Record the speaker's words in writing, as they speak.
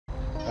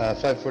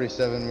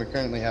547, we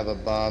currently have a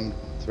bomb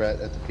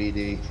threat at the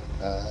PD.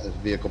 There's a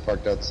vehicle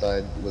parked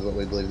outside with what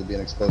we believe to be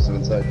an explosive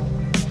inside.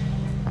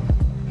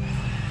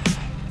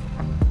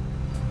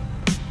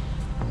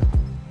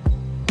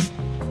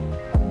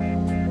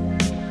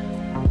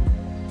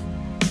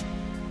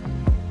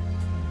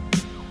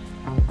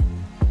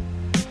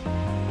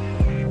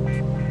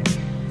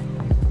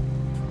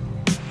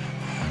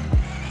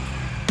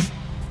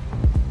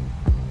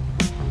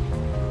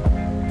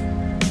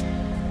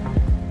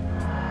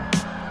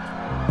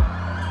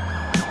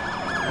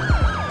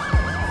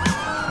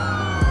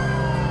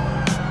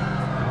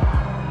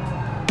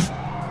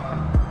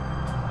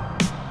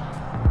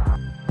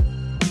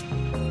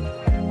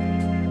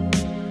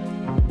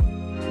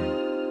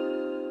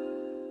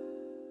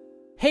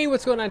 Hey,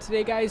 what's going on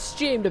today, guys?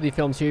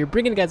 jmwFILMS here,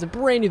 bringing you guys a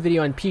brand new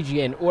video on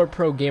PGN or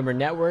Pro Gamer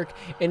Network.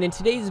 And in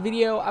today's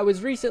video, I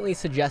was recently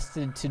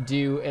suggested to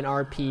do an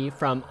RP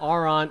from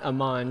Aron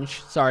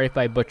Amanj. Sorry if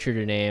I butchered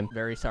your name.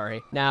 Very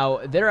sorry. Now,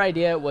 their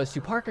idea was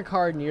to park a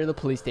car near the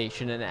police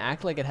station and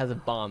act like it has a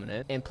bomb in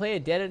it, and play a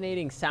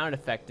detonating sound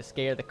effect to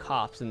scare the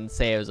cops and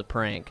say it was a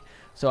prank.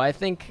 So I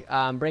think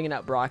I'm bringing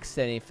up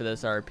Stenny for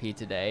this RP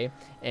today,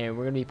 and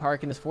we're going to be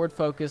parking this Ford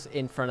Focus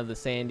in front of the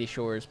Sandy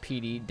Shores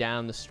PD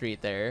down the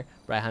street there,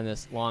 right behind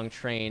this long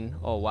train.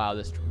 Oh wow,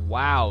 this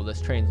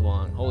train's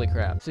long. Holy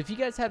crap. So if you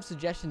guys have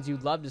suggestions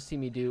you'd love to see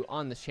me do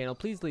on this channel,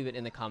 please leave it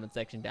in the comment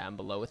section down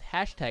below with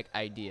hashtag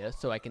idea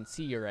so I can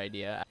see your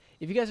idea.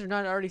 If you guys are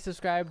not already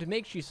subscribed,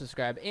 make sure you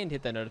subscribe and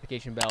hit that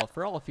notification bell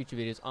for all future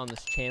videos on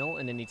this channel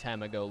and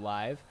anytime I go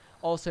live.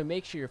 Also,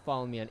 make sure you're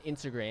following me on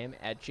Instagram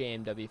at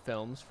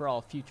jmwFILMS for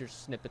all future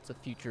snippets of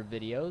future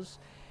videos.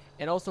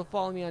 And also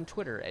follow me on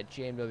Twitter at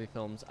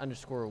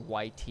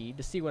jmwFILMS_YT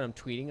to see what I'm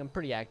tweeting. I'm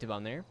pretty active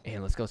on there.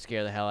 And let's go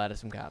scare the hell out of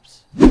some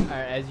cops. Alright,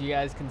 as you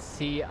guys can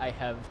see, I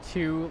have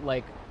two,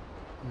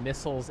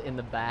 missiles in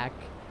the back.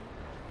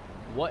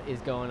 What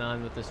is going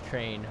on with this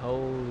train?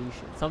 Holy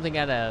shit. Something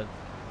at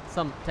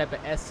some type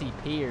of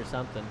SCP or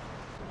something.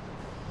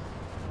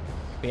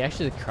 We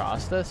actually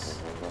cross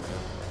this?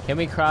 Can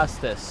we cross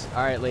this?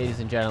 Alright, ladies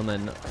and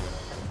gentlemen.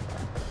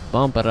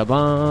 Bum ba da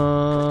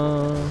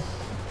bum.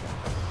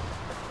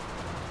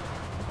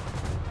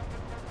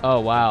 Oh,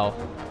 wow.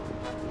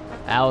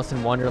 Alice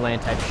in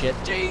Wonderland type shit.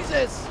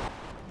 Jesus!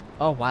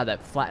 Oh, wow,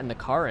 that flattened the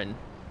car in.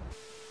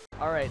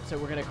 Alright, so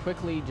we're gonna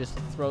quickly just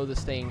throw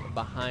this thing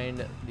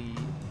behind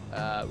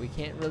the... we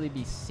can't really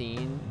be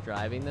seen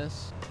driving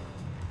this.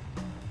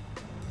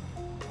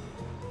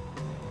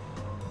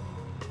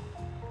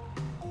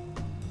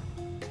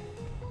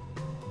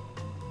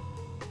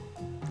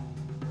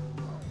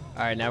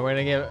 Alright, now we're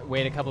gonna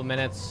wait a couple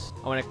minutes.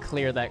 I want to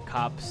clear that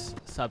cop's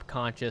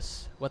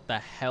subconscious. What the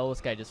hell?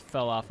 This guy just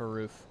fell off a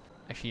roof.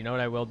 Actually, you know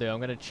what I will do? I'm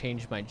gonna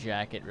change my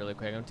jacket really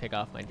quick. I'm gonna take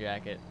off my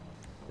jacket.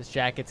 This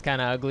jacket's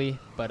kind of ugly,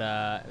 but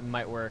it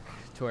might work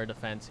to our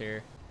defense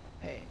here.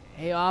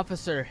 Hey,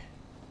 officer.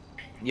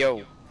 Yo.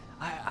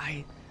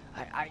 Man,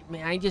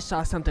 I just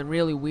saw something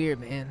really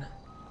weird, man.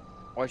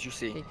 What'd you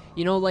see?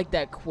 You know, like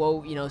that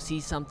quote, you know, see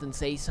something,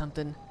 say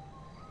something?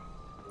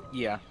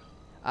 Yeah.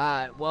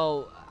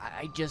 Well,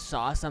 I just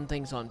saw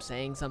something, so I'm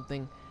saying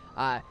something.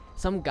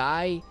 Some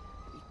guy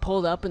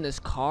pulled up in this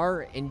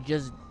car and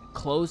just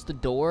closed the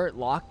door,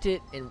 locked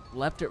it, and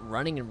left it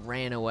running and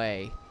ran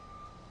away.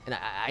 And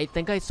I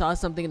think I saw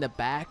something in the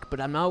back,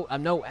 but I'm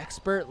no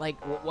expert. Like,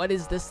 what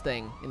is this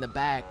thing in the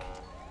back?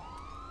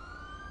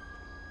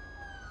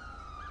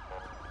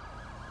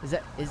 Is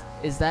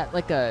that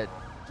like a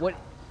what?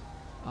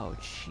 Oh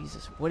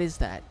Jesus! What is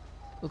that?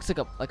 Looks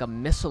like a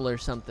missile or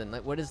something.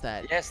 Like, what is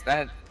that? Yes,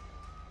 that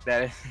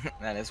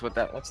is what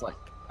that looks like.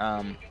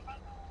 Do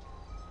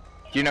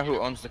you know who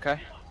owns the car?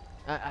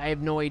 I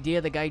have no idea.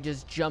 The guy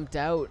just jumped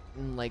out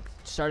and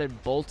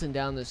started bolting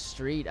down the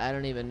street. I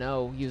don't even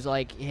know. He was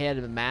he had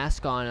a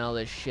mask on and all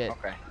this shit.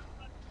 Okay.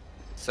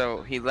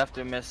 So he left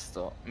a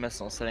missile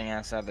sitting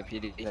outside the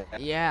PD.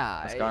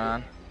 Yeah. What's going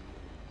on?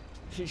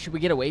 Should we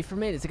get away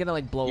from it? Is it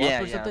gonna blow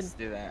up or something? Yeah, let's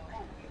do that.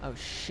 Oh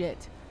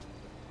shit.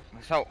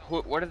 So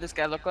what did this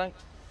guy look like?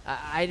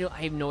 I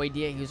have no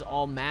idea. He was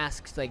all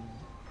masked.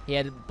 He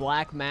had a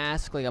black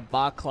mask, like a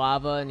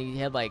balaclava, and he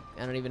had I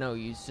don't even know.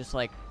 He was just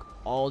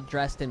all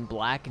dressed in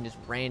black and just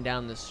ran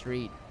down the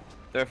street.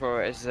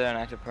 Therefore, is there an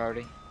active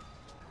priority?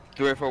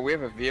 Therefore, we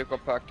have a vehicle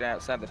parked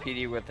outside the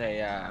PD with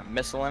a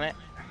missile in it.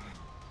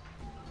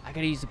 I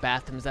gotta use the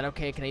bathroom. Is that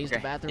okay? Can I use the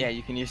bathroom? Yeah,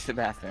 you can use the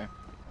bathroom.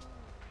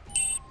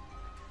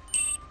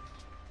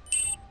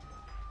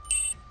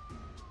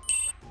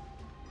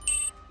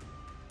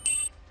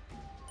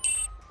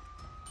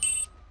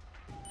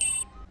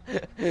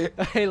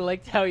 I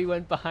liked how he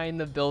went behind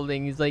the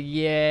building. He's like,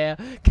 yeah,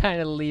 kind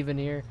of leaving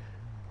here.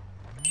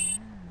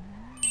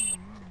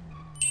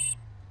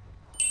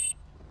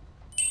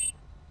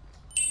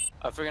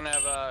 If we're gonna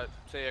have,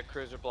 say, a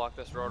cruiser block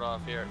this road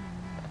off here.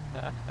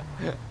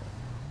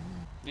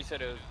 You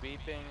said it was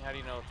beeping? How do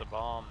you know it's a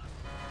bomb?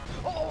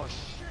 Oh,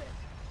 shit!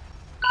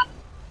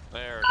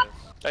 There it is.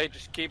 Hey,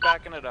 just keep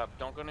backing it up.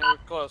 Don't go anywhere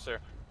closer.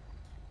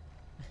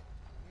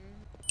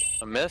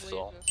 A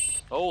missile?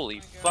 Holy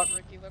fuck.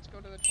 Ricky, let's go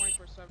to the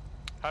 24/7.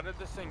 How did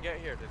this thing get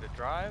here? Did it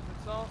drive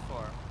itself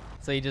or?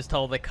 So he just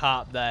told the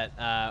cop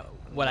that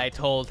what I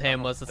told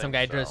him was that some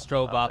guy just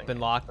drove up and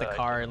locked the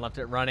car and left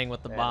it running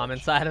with the bomb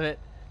inside of it.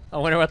 I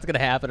wonder what's gonna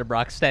happen to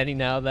Brock Stenny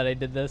now that I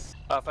did this.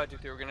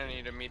 523, we're gonna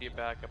need immediate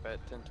backup at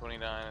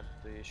 1029 at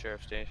the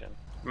sheriff's station.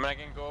 I mean, I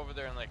can go over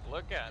there and like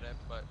look at it,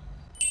 but...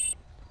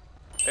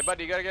 Hey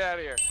buddy, you gotta get out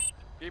of here.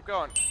 Keep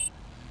going.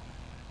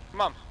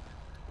 Come on.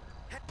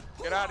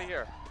 Get out of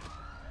here.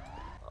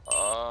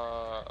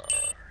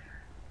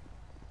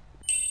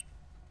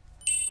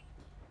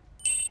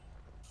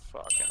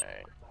 Fucking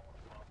A.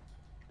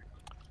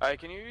 Alright,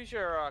 can you use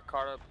your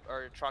car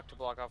or your truck to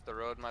block off the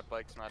road? My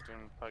bike's not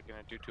probably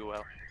gonna do too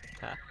well.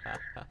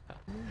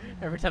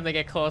 Every time they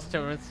get close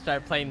to him,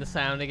 start playing the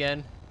sound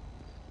again.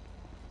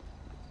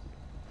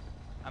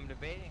 I'm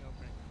debating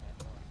opening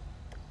the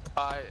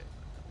door.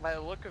 By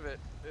the look of it,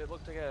 it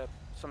looked like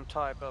some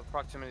type of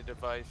proximity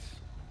device.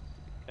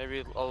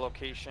 Maybe a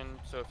location,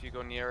 so if you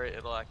go near it,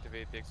 it'll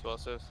activate the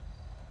explosives.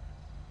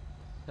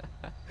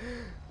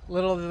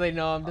 Little do they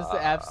know, I'm just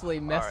absolutely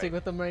messing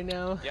with them right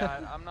now. Yeah,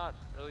 I'm not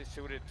really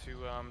suited to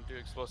do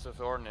explosive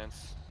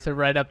ordnance. So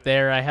right up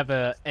there, I have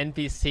a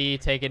NPC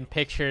taking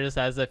pictures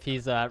as if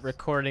he's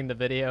recording the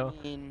video.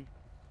 I mean,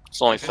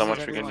 It's only so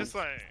much we can.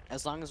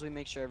 as long as we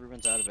make sure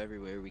everyone's out of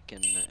everywhere, we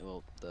can,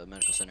 well, the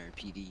medical center and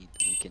PD,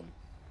 we can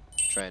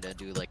try to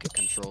do like a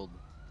controlled,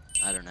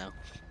 I don't know.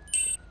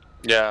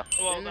 Yeah.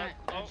 Well,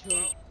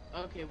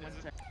 okay, one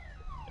second.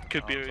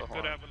 Could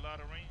have a lot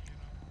of rain,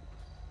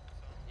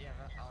 you know.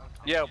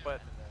 Yeah,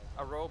 but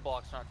a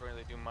roadblock's not going to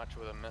really do much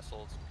with a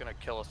missile. It's gonna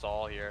kill us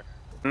all here.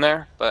 In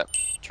there, but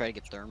Try to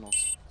get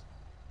thermals.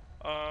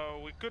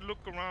 We could look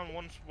around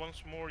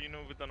once more, you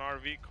know, with an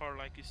RV car,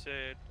 like you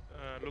said.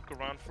 Look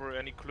around for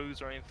any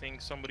clues or anything.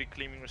 Somebody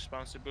claiming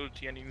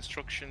responsibility, any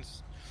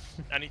instructions,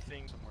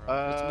 anything.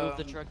 Let's move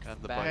the truck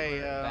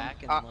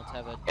back, and let's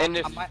have a. and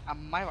if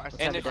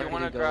And if you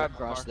want to go grab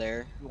across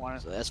there,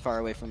 so as far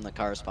away from the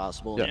car as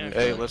possible. Yeah. and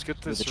Hey, move let's get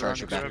move this the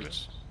charger surrounding back.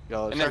 streets. Yeah,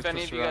 let's and check if the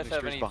any of you guys surrounding have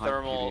streets any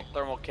behind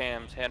thermal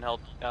cams,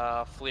 handheld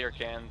FLIR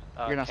cams,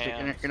 You're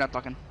not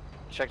talking.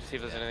 check to see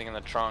if there's anything in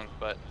the trunk.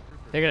 But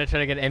They're gonna try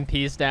to get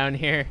MPs down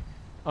here.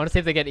 I wanna see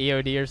if they get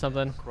EOD or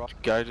something.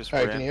 PD. Guy just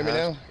Alright, ran can you hear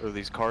me past, or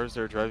these cars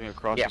they're driving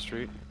across the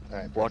street.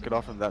 Alright, Block it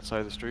off on that side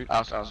of the street.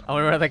 I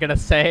wonder what they're gonna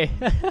say.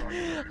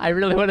 I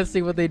really wanna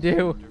see what they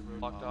do.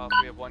 blocked off.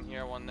 We have one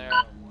here, one there.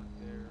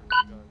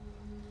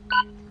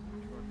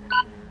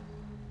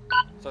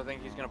 So I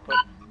think he's gonna put.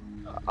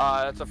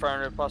 That's a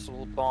front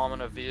possible bomb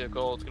in a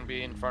vehicle. It's gonna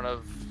be in front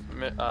of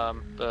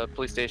the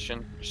police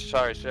station.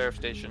 Sorry, sheriff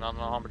station on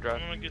Alhambra I'm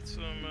Drive. gonna get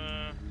some.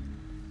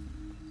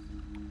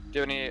 Do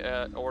you have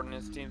any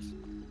ordnance teams?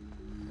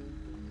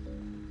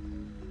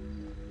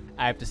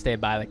 I have to stay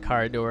by the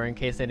car door in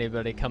case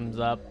anybody comes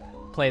up.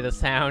 Play the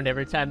sound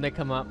every time they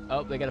come up.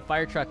 Oh, they got a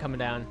fire truck coming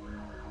down.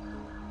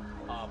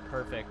 Oh,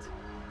 perfect.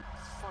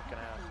 Fucking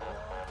asshole.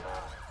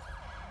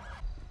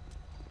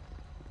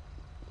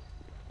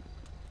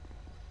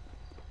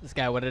 This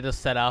guy would have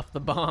just set off the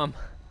bomb.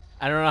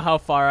 I don't know how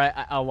far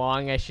how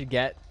long I should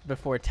get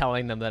before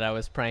telling them that I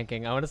was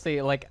pranking. I want to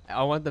see, like,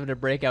 I want them to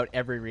break out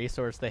every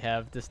resource they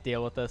have to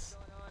deal with this.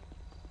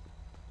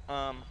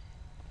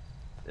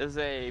 There's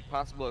a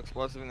possible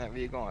explosive in that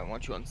vehicle. I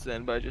want you on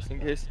standby just in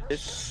case.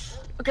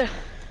 Okay.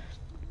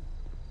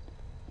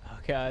 Oh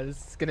god,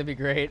 this is gonna be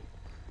great.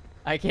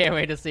 I can't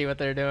wait to see what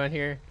they're doing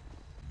here.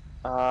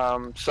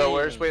 So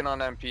we're just waiting on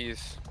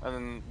MPs, and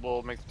then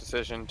we'll make the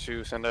decision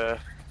to send a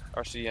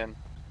RC in.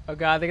 Oh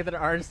god, they got an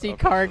RC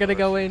car gonna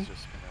go in.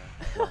 Just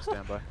gonna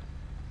stand by.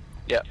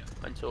 Yeah,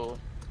 until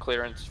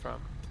clearance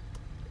from.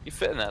 You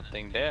fit in that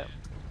thing, damn.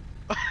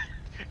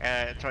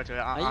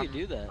 How you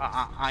do that?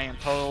 I am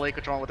totally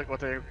controlling with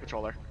the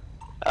controller.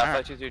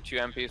 5232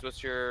 MPs.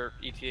 What's your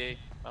ETA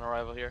on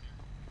arrival here?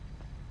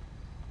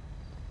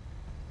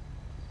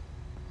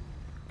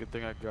 Good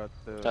thing I got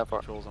the How far?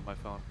 controls on my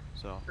phone.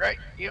 So. Right.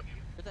 Yep.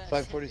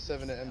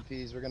 547 to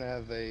MPs. We're gonna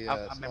have a I'm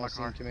in small my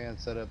scene car. command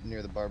set up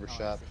near the barber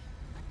shop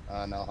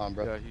on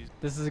Alhambra. Yeah, he's.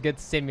 This is a good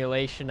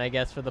simulation, I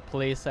guess, for the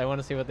police. I want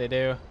to see what they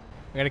do.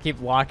 I'm gonna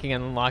keep locking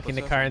and unlocking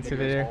the car and see what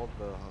they do. All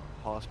the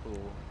hospital,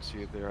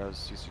 see if there has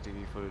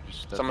CCTV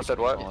footage. that Someone they said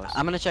can what? analyze.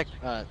 I'm gonna check.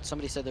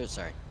 Somebody said there.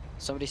 Sorry.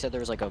 Somebody said there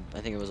was like a. I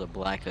think it was a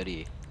black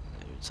hoodie,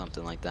 or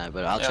something like that.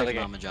 But I'll Yeah, check they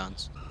Mama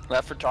John's.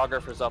 That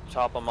photographer's up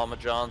top on Mama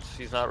John's.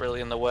 He's not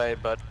really in the way,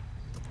 but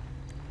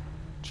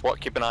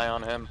just keep an eye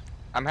on him.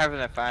 I'm having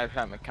a fire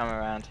department come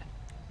around.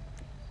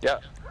 Yeah.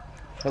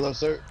 Hello,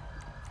 sir.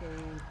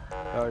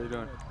 How are you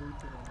doing?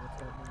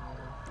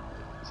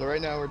 So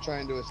right now we're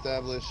trying to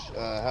establish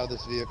how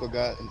this vehicle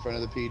got in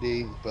front of the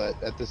PD,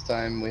 but at this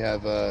time we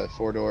have a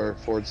four-door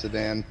Ford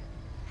sedan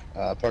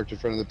parked in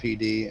front of the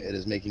PD. It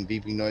is making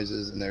beeping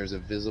noises, and there's a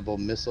visible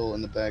missile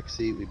in the back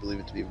seat. We believe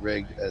it to be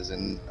rigged as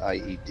an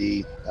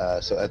IED.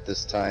 So at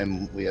this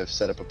time we have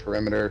set up a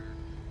perimeter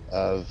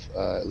of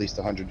at least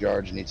 100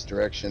 yards in each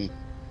direction,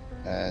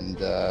 and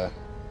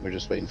We're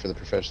just waiting for the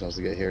professionals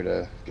to get here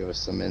to give us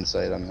some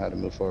insight on how to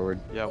move forward.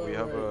 Yeah, we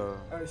have a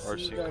I see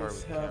RC you car guys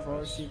with have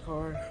cameras. RC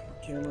car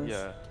with cameras.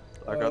 Yeah,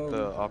 I got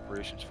the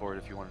operations for it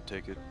if you want to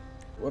take it.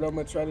 What I'm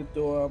gonna try to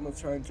do, I'm gonna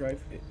try and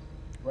drive it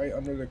right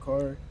under the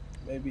car,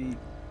 maybe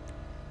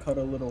cut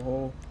a little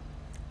hole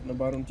in the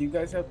bottom. Do you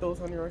guys have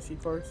those on your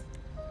RC cars?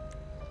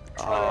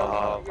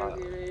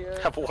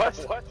 Have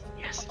what?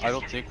 Yes. I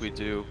don't think we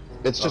do.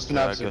 It's just an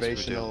Okay, I guess we do.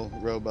 observational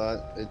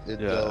robot.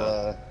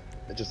 Yeah.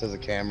 It just has a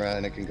camera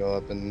and it can go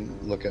up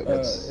and look at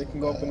what's. It can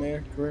go up in the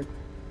air, correct?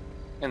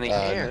 In the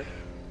air?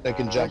 It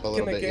can jump a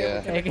little bit,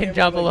 yeah. It can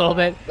jump a little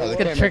bit. Oh, It's the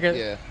gonna camera, trigger.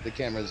 yeah, the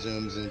camera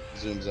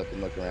zooms up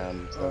and look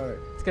around. So. Alright.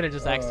 It's gonna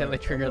just accidentally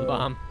trigger the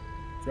bomb.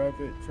 Drive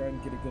it, try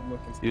and get a good look.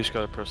 You just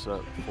gotta press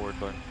that forward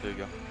button. There you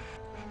go.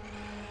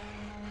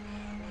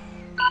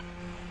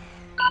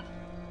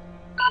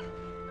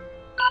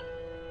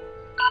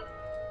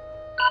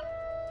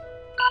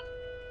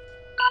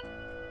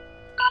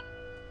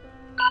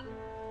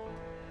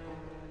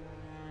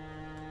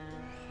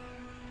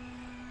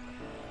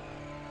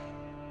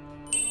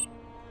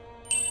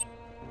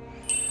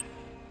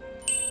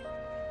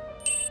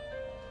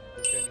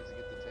 This guy needs to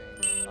get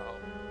detained. Oh,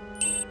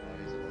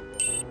 he's a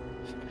local.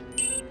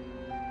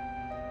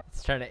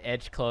 It's trying to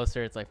edge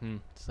closer. It's like,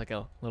 just like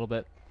a little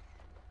bit.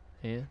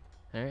 Yeah.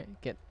 All right.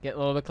 Get a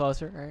little bit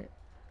closer. All right.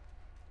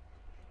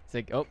 It's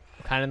like, oh,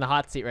 I'm kind of in the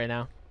hot seat right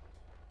now.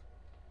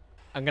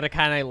 I'm gonna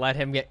kind of let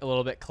him get a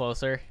little bit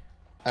closer.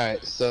 All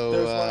right, so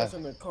There's ones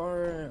in the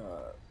car.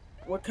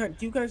 What kind?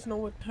 Do you guys know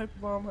what type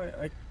of bomb?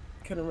 I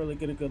couldn't really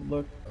get a good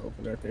look over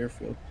there at the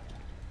airfield.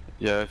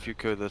 Yeah, if you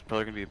could, that's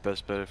probably gonna be the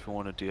best bet if you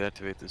want to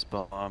deactivate this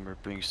bomb or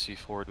bring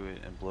C4 to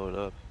it and blow it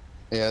up.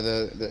 yeah,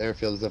 the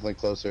airfield is definitely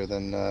closer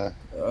than Yeah,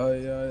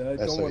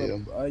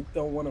 SOU. I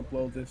don't want to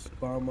blow this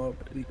bomb up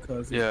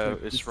because Yeah,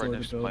 could it's right destroy the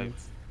next to my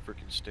buildings.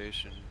 freaking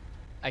station.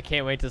 I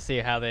can't wait to see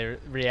how they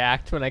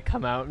react when I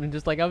come out and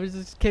just like, I was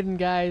just kidding,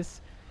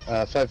 guys.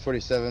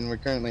 547. We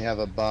currently have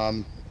a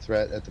bomb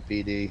threat at the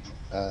PD.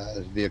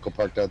 A vehicle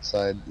parked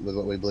outside with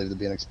what we believe to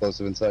be an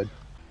explosive inside.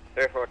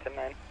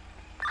 34-10-9.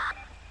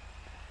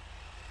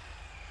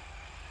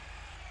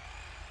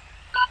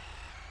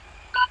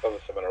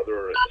 Are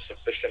there a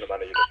sufficient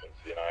amount of units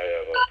in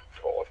CNI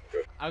of call?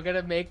 Good. I'm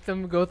gonna make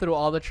them go through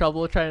all the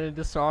trouble trying to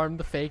disarm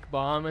the fake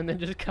bomb and then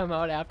just come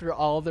out after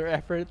all their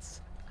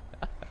efforts.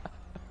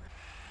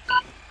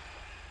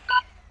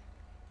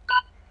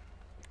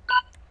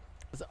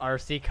 This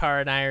RC car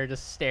and I are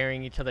just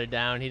staring each other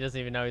down. He doesn't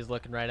even know he's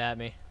looking right at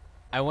me.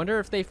 I wonder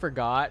if they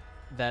forgot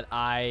that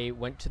I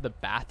went to the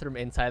bathroom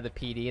inside the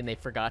PD and they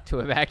forgot to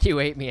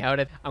evacuate me out.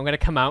 I'm gonna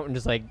come out and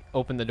just like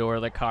open the door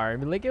of the car and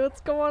be like, hey,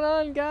 what's going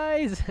on,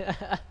 guys?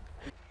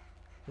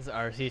 This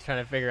RC's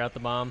trying to figure out the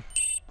bomb.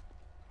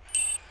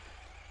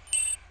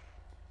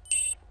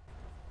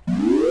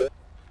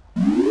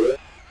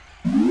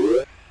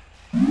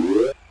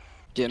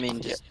 Do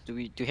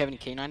we have any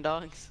canine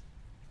dogs?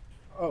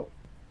 Oh.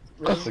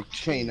 That's a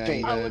chain I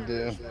ain't gonna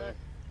do.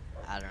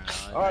 I don't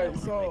know. All I right,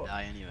 don't so wanna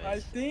die anyways. I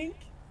think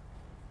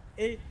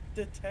it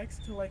detects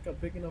to like a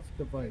big enough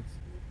device.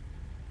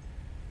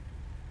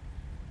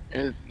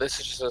 And this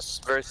is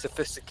just a very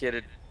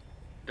sophisticated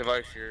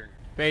device here.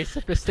 Very We don't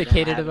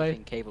sophisticated have device.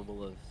 anything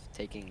capable of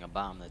taking a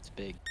bomb that's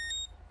big.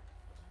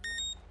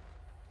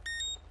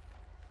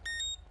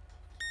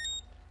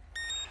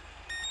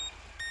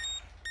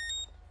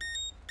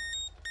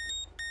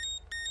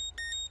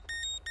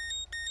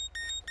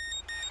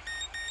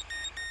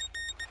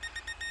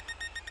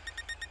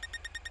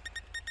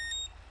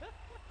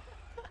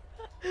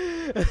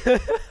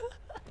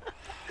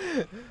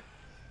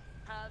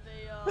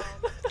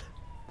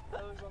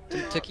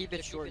 To keep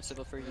it short and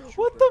simple for you.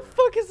 What the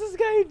fuck is this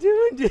guy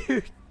doing,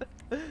 dude?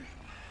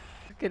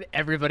 Look at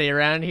everybody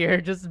around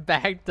here just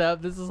backed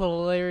up. This is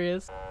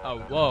hilarious. Oh,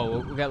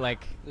 whoa. We got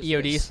like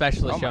EOD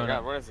specialist Oh my showing god,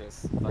 up. what is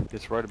this?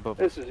 It's right above.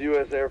 This is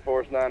U.S. Air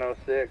Force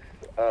 906.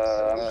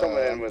 I'm coming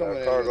in with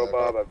a cargo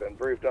bob. I've been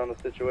briefed on the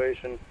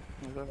situation.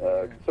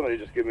 Can somebody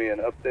just give me an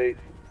update?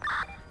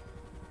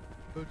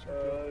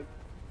 The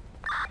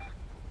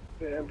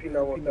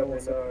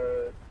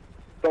MP917,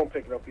 don't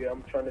pick it up yet.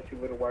 I'm trying to see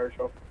where the wires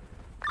go.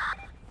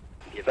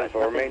 So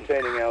we're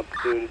maintaining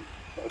altitude.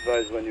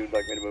 Advise when you'd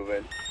like me to move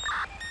in.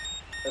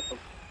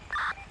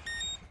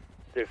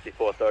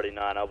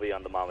 6439, I'll be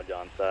on the Mama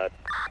John side.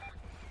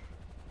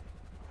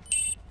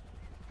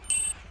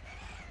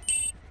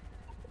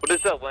 What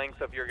is the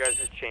length of your guys'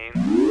 chain?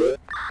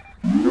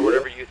 Or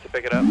whatever you used to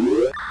pick it up?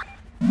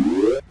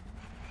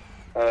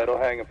 It'll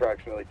hang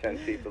approximately 10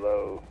 feet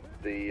below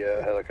the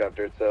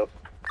helicopter itself.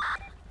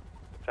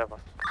 Have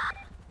fun.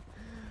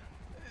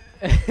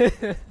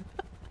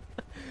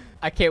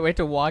 I can't wait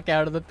to walk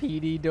out of the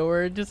PD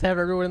door and just have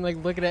everyone like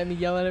looking at me,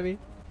 yelling at me.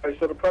 Alright,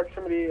 so the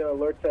proximity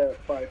alert's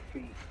at 5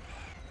 feet.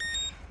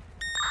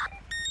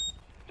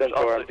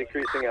 10-4, I'm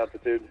decreasing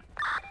altitude.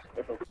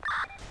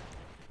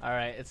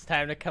 Alright, it's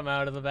time to come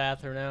out of the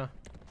bathroom now.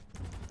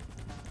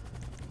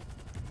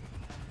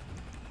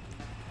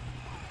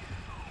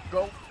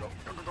 Go, go,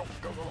 go, go,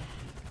 go, go.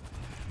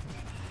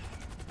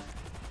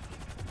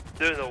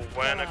 There's a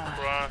van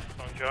across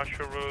on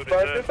Joshua Road.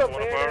 But Is there's that a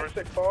one of man ours?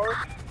 in the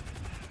car.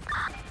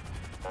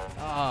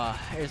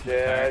 Ah, here's my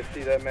Yeah, car. I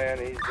see that man.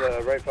 He's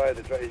right by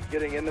the drive. He's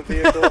getting in the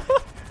vehicle.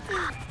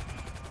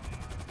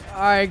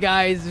 Alright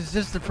guys, it's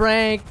just a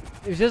prank.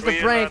 It was just a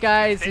prank,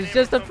 guys. It's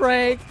just a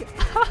prank. You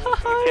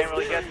can't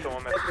really get to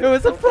him. It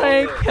was a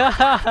prank.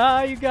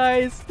 You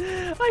guys.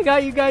 I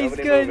got you guys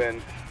Nobody good. move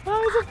in. Oh,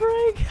 it was a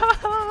prank.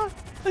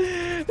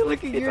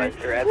 Look at your,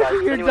 Advise, sir, look at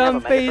your anyone have dumb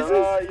a faces.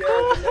 megaphone?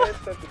 Yeah, the man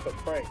says it's a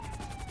prank.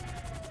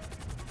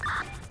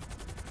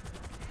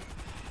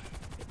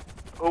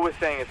 Who was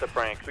saying it's a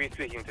prank? Who are you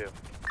speaking to?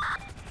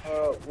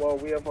 Well,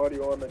 we have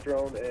audio on the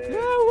drone and... Yeah,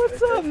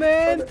 what's up,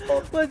 man?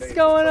 What's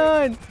going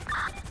on?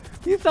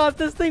 You thought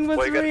this thing was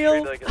Well, you gotta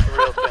real? treat it like it's a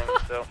real thing,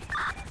 so...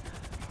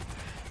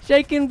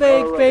 Shake and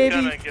bake, Alright.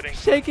 baby.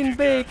 Shake and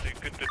bake.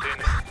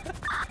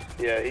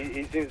 Yeah,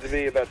 he seems to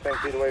be about 10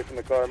 feet away from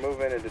the car. Move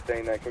in and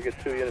detain that. Go get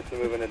 2 units to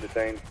move in and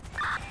detain.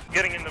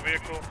 Getting in the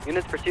vehicle.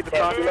 Units proceed with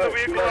Move caution. the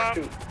vehicle up.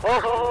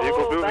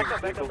 Vehicle's moving. Back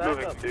up, Vehicle's back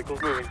moving. up.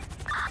 Vehicle's moving.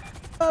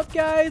 What's up,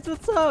 guys?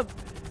 What's up?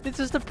 It's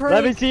just a prank.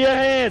 Let me see your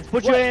hands.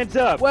 Put your hands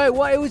up. Wait,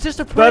 what? It was just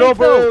a Federal prank,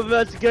 Bureau though. of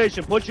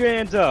Investigation. Put your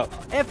hands up.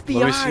 FBI.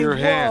 Let me see your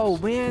Whoa,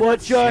 hands. man. Put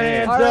that's- your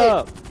hands All right.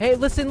 up. Hey,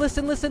 listen. It was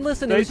Face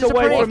just a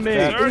away prank. from me.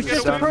 It was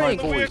just a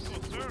prank.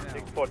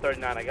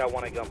 439, I got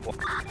one at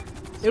gunpoint.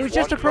 It was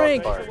just a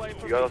prank.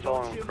 You got us all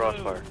on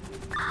crossfire.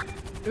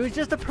 It was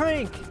just a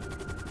prank.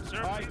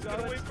 Sir, please get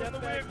away from the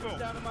vehicle.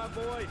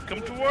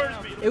 Come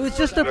towards me. It was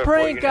just a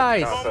prank,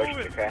 guys. Keep on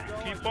moving.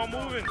 Keep on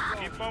moving.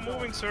 Keep on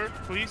moving, sir.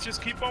 Please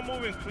just keep on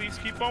moving. Please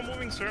keep on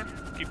moving, sir.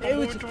 Keep on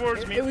moving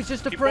towards me. It was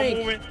just a keep prank.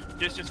 On moving.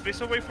 Just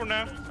face away for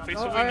now. Face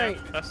Oh, away alright.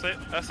 now. That's it.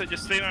 That's it.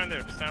 Just stay right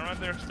there. Stand right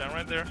there. Stand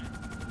right there.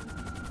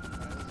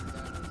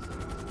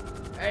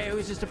 Hey, it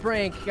was just a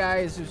prank,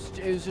 guys.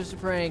 It was just a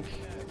prank.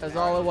 That's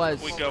all it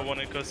was. We got one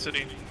in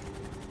custody.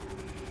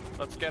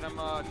 Let's get him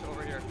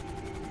over here.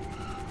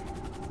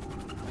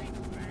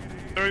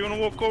 Sir, you wanna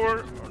walk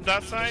over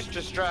that side?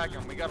 Just drag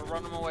him. We gotta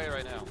run him away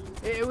right now.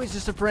 It was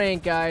just a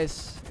prank,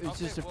 guys. It was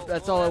just a,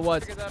 that's all it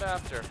was. Figure that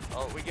after.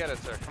 Oh, we get it,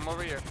 sir. Come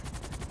over here.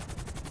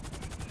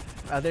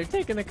 They're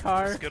taking the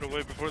car. Let's get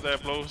away before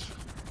that blows.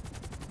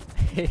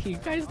 You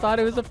guys thought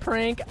it was a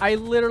prank? I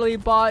literally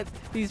bought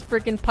these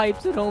freaking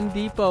pipes at Home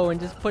Depot and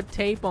just put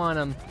tape on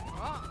them.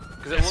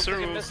 Yes, sir,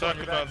 we'll talk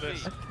about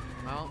this.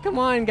 Come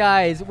on,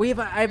 guys.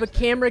 I have a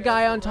camera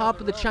guy on top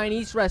of the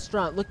Chinese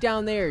restaurant. Look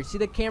down there. See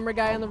the camera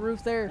guy on the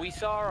roof there? We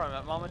saw him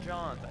at Mama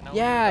John's. I know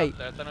Yeah. he was up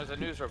there. Then there was a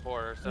news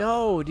reporter. So.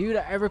 No, dude.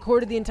 I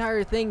recorded the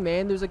entire thing,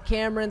 man. There's a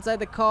camera inside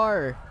the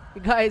car.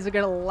 You guys are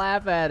gonna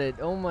laugh at it.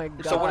 Oh my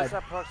god. So what is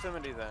that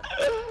proximity then?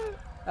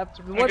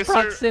 What guess, sir,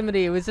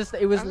 proximity? It was just.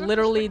 It was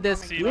literally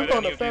this. See, with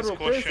any of these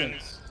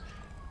questions,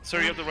 sir,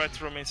 you have the right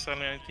to remain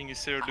silent. Anything you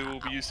say or do will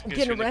be used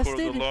against you in the court of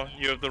arrested? the law.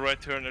 You have the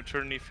right to an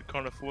attorney if you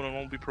can't afford one,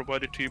 won't be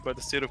provided to you by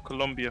the state of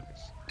Colombia.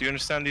 Do you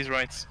understand these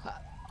rights?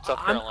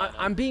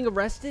 I'm being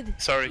arrested.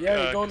 Sorry,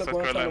 Yeah, you're going to South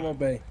Carolina. Guantanamo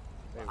Bay.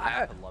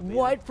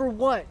 What for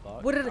what?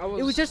 What did it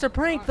was just a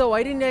prank though.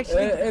 I didn't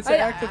actually. It's an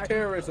act of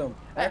terrorism.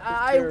 Act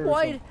of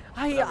terrorism.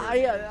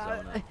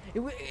 It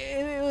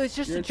was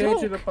just You're a a danger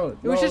to joke. the public.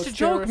 It was No, just a it's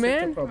joke,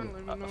 terroristic to man.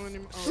 the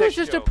public. It was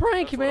just a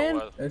prank,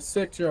 man. A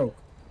sick joke.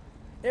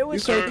 It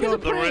was You just a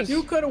could've prank.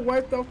 You could have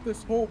wiped off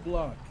this whole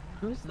block.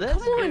 Who's this?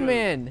 Come on,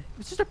 man.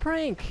 It's just a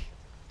prank.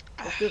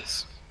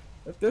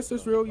 If this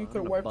is real, you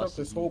could have wiped off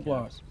this whole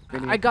block.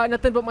 I got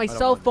nothing but my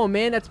cell phone,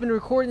 man. That's been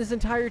recording this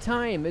entire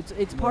time.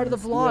 It's part of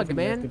the vlog, yes,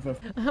 man. yes,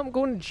 yes. I'm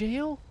going to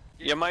jail.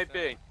 You might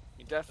be.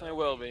 You definitely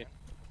will be.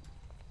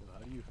 How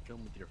do you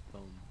film with your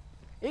phone?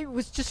 It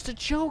was just a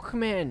joke,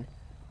 man.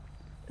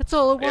 That's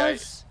all it Yeah,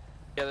 was.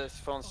 Yeah, this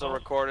phone's still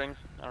recording.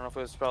 I don't know if it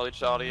was probably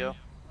just audio.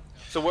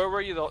 So where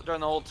were you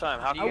during the whole time?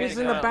 How do you I was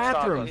in the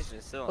bathroom.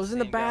 I was in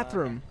the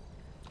bathroom.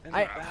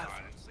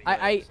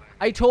 I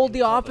told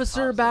the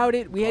officer about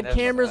it. We had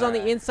cameras on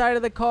the inside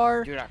of the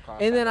car,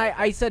 and then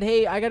I said,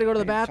 "Hey, I gotta go to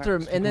the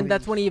bathroom," and then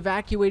that's when he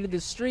evacuated the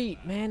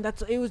street. Man,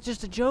 it was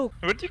just a joke.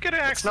 Where did you get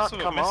access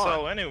to a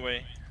missile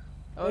anyway?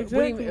 What do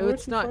you mean? Exactly,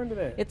 It's not.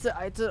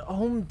 It's a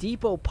Home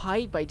Depot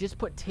pipe. I just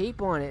put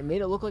tape on it and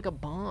made it look like a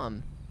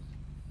bomb.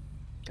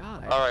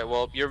 God. All right.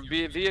 Well, your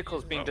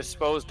vehicle's being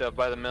disposed of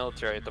by the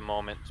military at the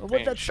moment. It's Well,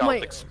 being that's shot my-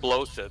 with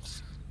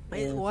explosives.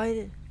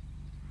 What?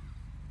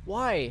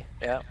 Why?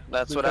 Yeah,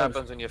 that's what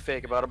happens when you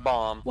fake about a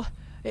bomb. What?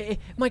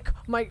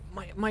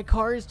 My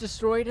car is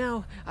destroyed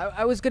now.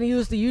 I was gonna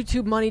use the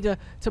YouTube money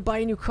to buy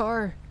a new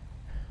car.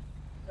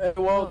 Hey,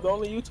 well, the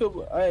only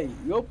YouTube, hey,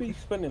 you'll be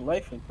spending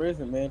life in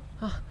prison, man.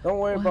 Don't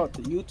worry about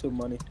the YouTube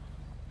money.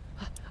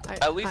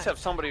 At least have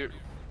somebody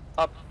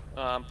up,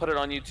 put it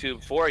on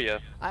YouTube for you.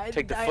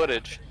 Take the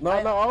footage.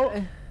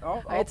 I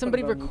had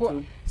somebody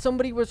record.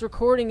 Somebody was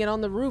recording it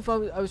on the roof. I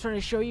was trying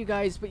to show you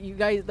guys, but you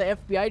guys, the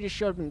FBI just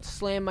showed up and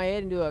slammed my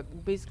head into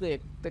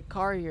the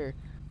car here.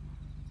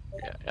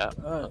 Yeah,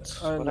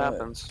 that's what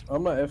happens.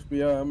 I'm not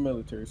FBI. I'm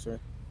military, sir.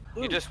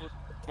 You just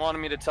wanted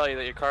me to tell you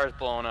that your car's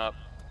blown up,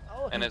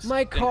 and it's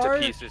my car?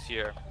 into pieces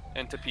here,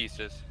 into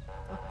pieces.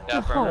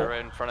 Yeah, No.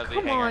 right in front of the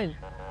Come hangar.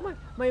 on.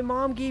 My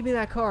mom gave me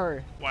that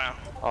car. Wow.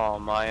 Oh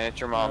my, it's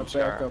your mom's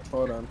back car. up,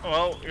 hold on.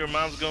 Well, your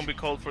mom's gonna be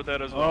called for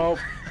that as well.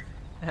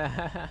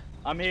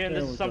 I'm hearing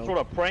There this we is some go. sort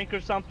of prank or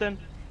something.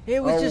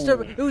 It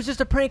was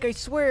just a prank, I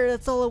swear,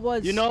 that's all it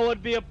was. You know what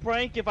would be a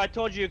prank if I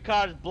told you your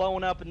car is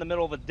blowing up in the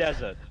middle of a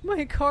desert?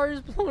 My car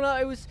is blown up.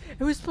 It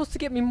was supposed to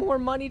get me more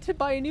money to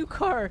buy a new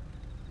car.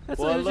 That's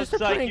Well, it it was looks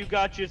just a like prank. you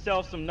got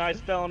yourself some nice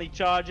felony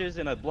charges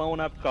and a blown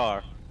up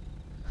car.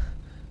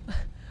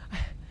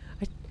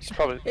 It's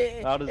probably.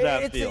 How does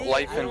that feel?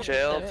 Life in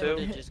jail too.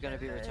 Footage is gonna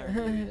be returned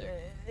to you either.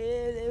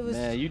 It was.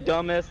 Man, you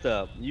done messed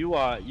up. You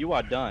are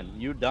done.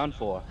 You're done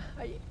for.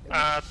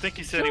 I think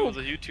he said he was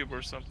a YouTuber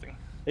or something.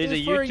 He's a It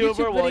was for a YouTuber?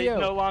 YouTube Well, he's video.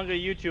 no longer a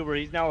YouTuber.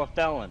 He's now a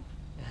felon.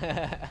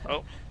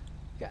 Oh,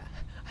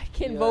 I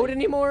can't vote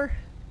anymore.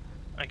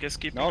 I guess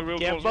keeping Nope, the real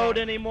can't goes vote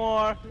on.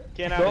 anymore.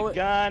 Can't have a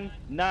gun.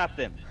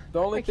 Nothing. The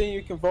only thing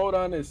you can vote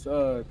on is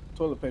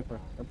toilet paper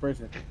in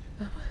prison.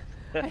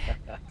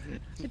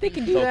 They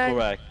can do So that.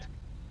 correct.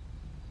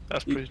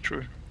 That's pretty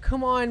true.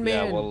 Come on,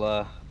 man. Yeah, well,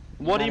 You're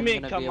what do not you even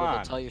mean, gonna come be able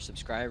on? to tell your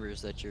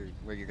subscribers that you're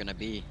where you're gonna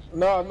be.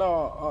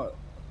 No,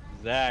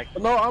 Zach.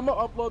 no, I'm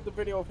gonna upload the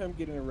video of him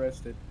getting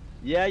arrested.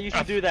 Yeah, you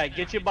should do that.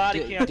 Get your body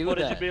cam do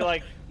footage that. and be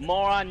like,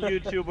 moron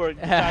YouTuber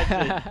decides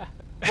to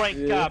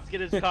prank cops,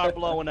 get his car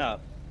blowing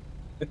up.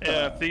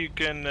 Yeah, if you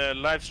can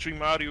live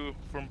stream audio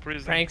from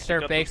prison. Prankster You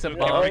got fakes a those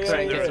bomb good and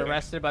cameras gets there.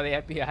 arrested by the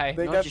FBI.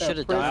 They You know got what you that should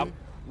have prison- done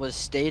was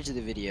stage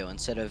the video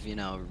instead of, you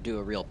know, do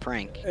a real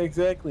prank.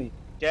 Exactly.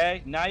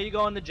 Okay, now you're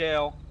going to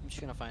jail. I'm just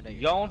gonna find out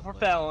You're you're going for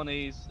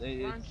felonies.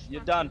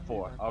 You're done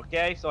for.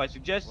 Okay, so I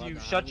suggest you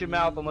shut your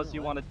mouth unless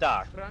you want to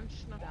talk.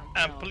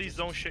 And please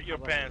don't shit your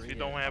pants. You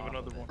don't have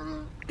another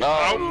one.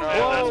 Oh, Yeah, no.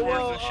 that's Whoa,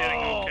 worse than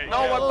shitting. Okay. No,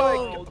 Oh,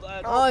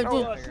 what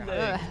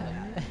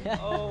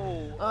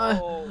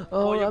that's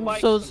Oh, your I'm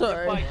bike- so your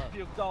sorry. bike's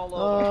puked all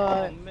over.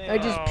 Oh, man. I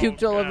just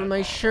puked all over God.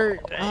 my shirt.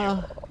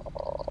 Damn.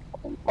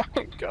 Oh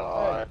my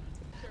god.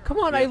 Come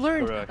on, Yes, I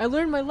correct.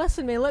 learned my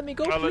lesson, man. Let me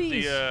go, I'll let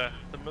please. the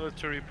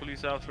military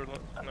police officer know.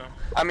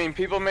 I mean,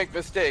 people make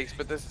mistakes,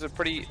 but this is a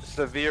pretty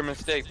severe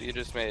mistake that you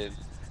just made.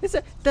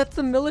 That's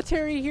the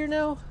military here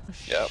now? Oh,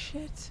 Yep.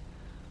 shit.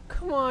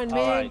 Come on, man.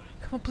 Alright.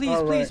 Come on, please,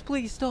 All please, right.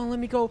 please, don't let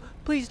me go.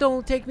 Please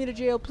don't take me to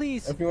jail,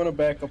 please. If you want to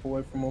back up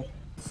away from him.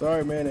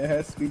 Sorry, man, it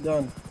has to be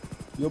done.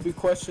 You'll be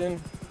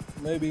questioned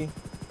maybe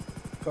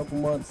a couple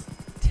months.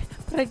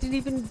 But I didn't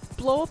even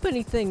blow up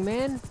anything,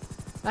 man.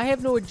 I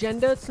have no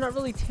agenda. It's not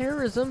really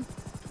terrorism.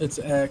 It's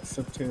acts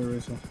of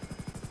terrorism.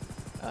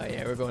 Oh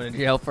yeah, we're going to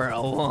jail for a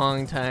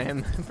long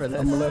time for this.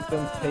 I'm gonna let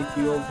them take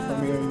you over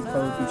from here. You'll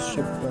probably be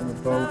shipped on the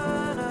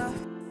boat.